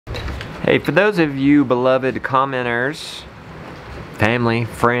Hey, for those of you beloved commenters, family,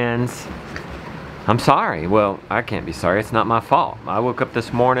 friends, I'm sorry. Well, I can't be sorry. It's not my fault. I woke up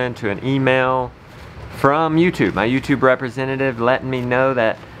this morning to an email from YouTube, my YouTube representative, letting me know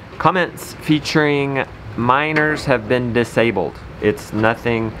that comments featuring minors have been disabled. It's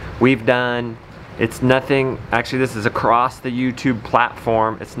nothing we've done. It's nothing, actually this is across the YouTube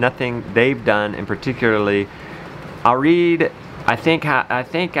platform. It's nothing they've done, and particularly, I'll read, I think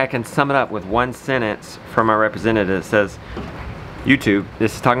I can sum it up with one sentence from our representative. It says, YouTube,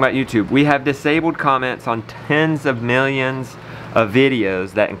 this is talking about YouTube, we have disabled comments on tens of millions of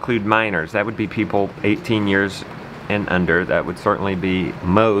videos that include minors. That would be people 18 years and under. That would certainly be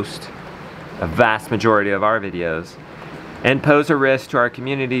a vast majority of our videos, and pose a risk to our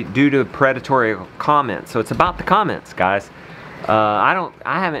community due to predatory comments. So it's about the comments, guys. I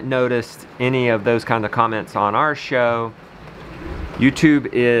haven't noticed any of those kind of comments on our show. YouTube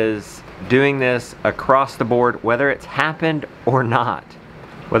is doing this across the board, whether it's happened or not.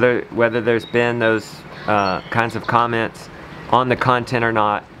 Whether there's been those kinds of comments on the content or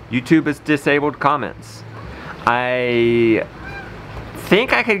not, YouTube has disabled comments. I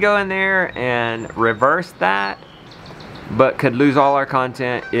think I could go in there and reverse that, but could lose all our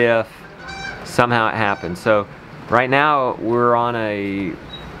content if somehow it happens. So right now we're on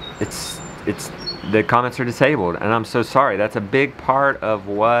the comments are disabled, and I'm so sorry. That's a big part of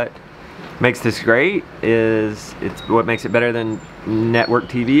what makes this great. It's what makes it better than network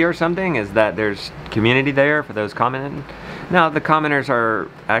TV or something, is that there's community there for those commenting. Now the commenters are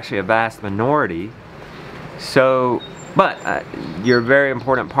actually a vast minority, so but you're a very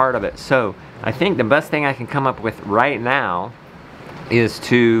important part of it. So I think the best thing I can come up with right now is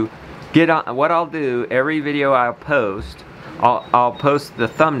to get on. What I'll do, every video I'll post, I'll post the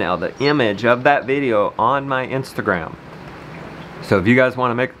thumbnail, the image of that video on my Instagram. So if you guys want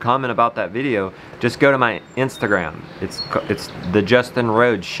to make a comment about that video, just go to my Instagram. It's the Justin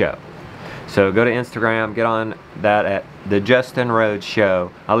Rhodes Show. So go to Instagram, get on that at the Justin Rhodes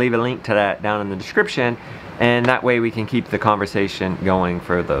Show. I'll leave a link to that down in the description, and that way we can keep the conversation going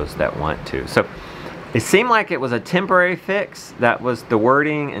for those that want to. So it seemed like it was a temporary fix. That was the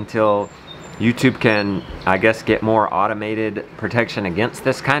wording until YouTube can, I guess, get more automated protection against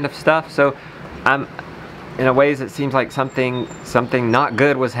this kind of stuff. So in a ways it seems like something not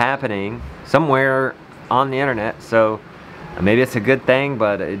good was happening somewhere on the internet. So maybe it's a good thing,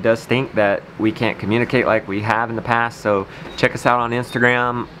 but it does stink that we can't communicate like we have in the past. So check us out on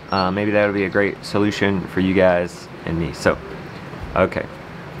Instagram. Maybe that'll be a great solution for you guys and me. So, okay.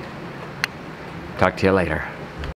 Talk to you later.